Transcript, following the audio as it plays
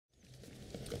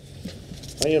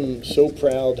I am so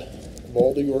proud of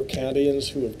all the York Countyans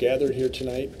who have gathered here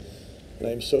tonight, and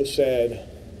I am so sad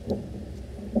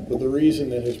for the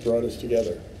reason that has brought us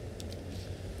together.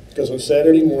 Because on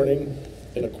Saturday morning,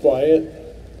 in a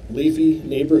quiet, leafy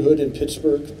neighborhood in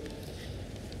Pittsburgh,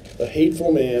 a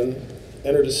hateful man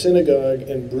entered a synagogue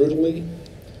and brutally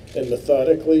and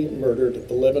methodically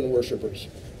murdered 11 worshipers.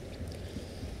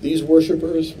 These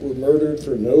worshipers were murdered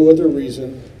for no other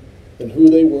reason than who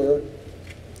they were,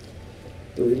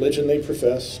 the religion they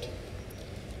professed,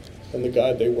 and the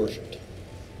God they worshiped.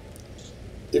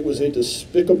 It was a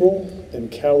despicable and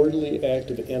cowardly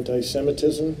act of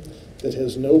anti-Semitism that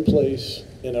has no place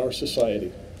in our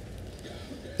society.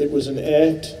 It was an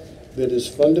act that is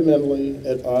fundamentally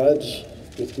at odds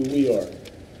with who we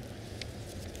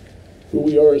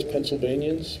are as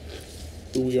Pennsylvanians,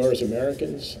 who we are as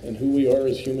Americans, and who we are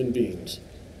as human beings.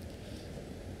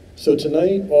 So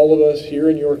tonight, all of us here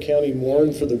in York County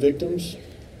mourn for the victims,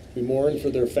 we mourn for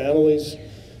their families,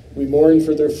 we mourn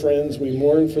for their friends, we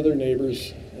mourn for their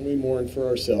neighbors, and we mourn for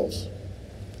ourselves.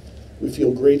 We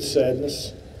feel great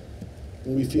sadness,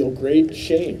 and we feel great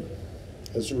shame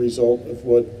as a result of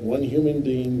what one human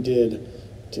being did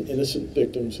to innocent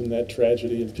victims in that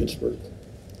tragedy in Pittsburgh.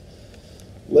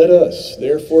 Let us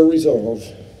therefore resolve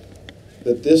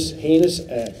that this heinous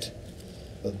act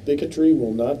of bigotry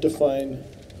will not define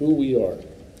who we are,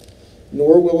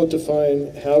 nor will it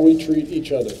define how we treat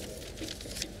each other.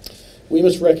 We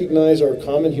must recognize our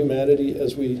common humanity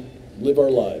as we live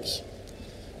our lives.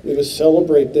 We must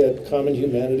celebrate that common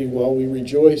humanity while we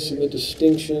rejoice in the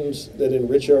distinctions that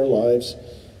enrich our lives,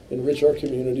 enrich our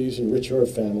communities, enrich our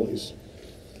families.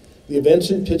 The events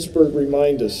in Pittsburgh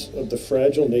remind us of the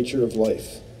fragile nature of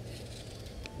life.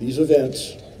 These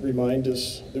events remind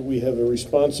us that we have a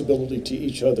responsibility to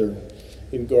each other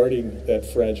in guarding that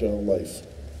fragile life.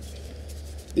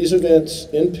 These events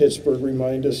in Pittsburgh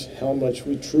remind us how much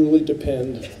we truly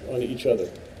depend on each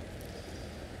other.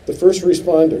 The first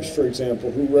responders, for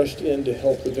example, who rushed in to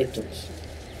help the victims,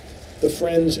 the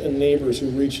friends and neighbors who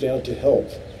reached out to help,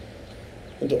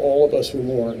 and to all of us who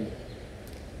mourn,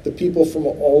 the people from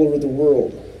all over the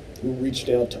world who reached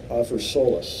out to offer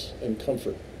solace and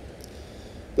comfort.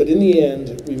 But in the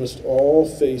end, we must all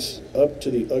face up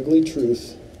to the ugly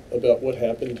truth about what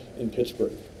happened in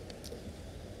Pittsburgh.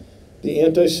 The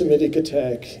anti-Semitic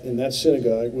attack in that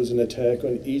synagogue was an attack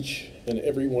on each and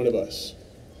every one of us.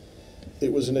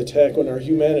 It was an attack on our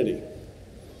humanity.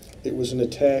 It was an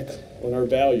attack on our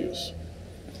values.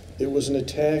 It was an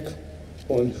attack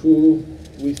on who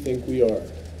we think we are.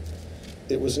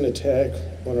 It was an attack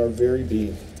on our very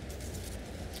being.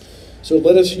 So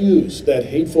let us use that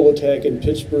hateful attack in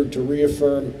Pittsburgh to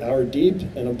reaffirm our deep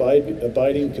and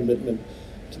abiding commitment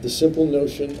to the simple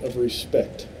notion of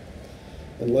respect.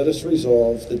 And let us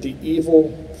resolve that the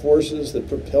evil forces that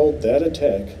propelled that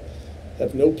attack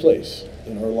have no place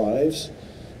in our lives,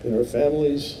 in our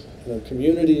families, in our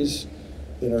communities,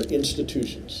 in our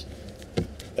institutions,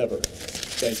 ever.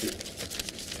 Thank you.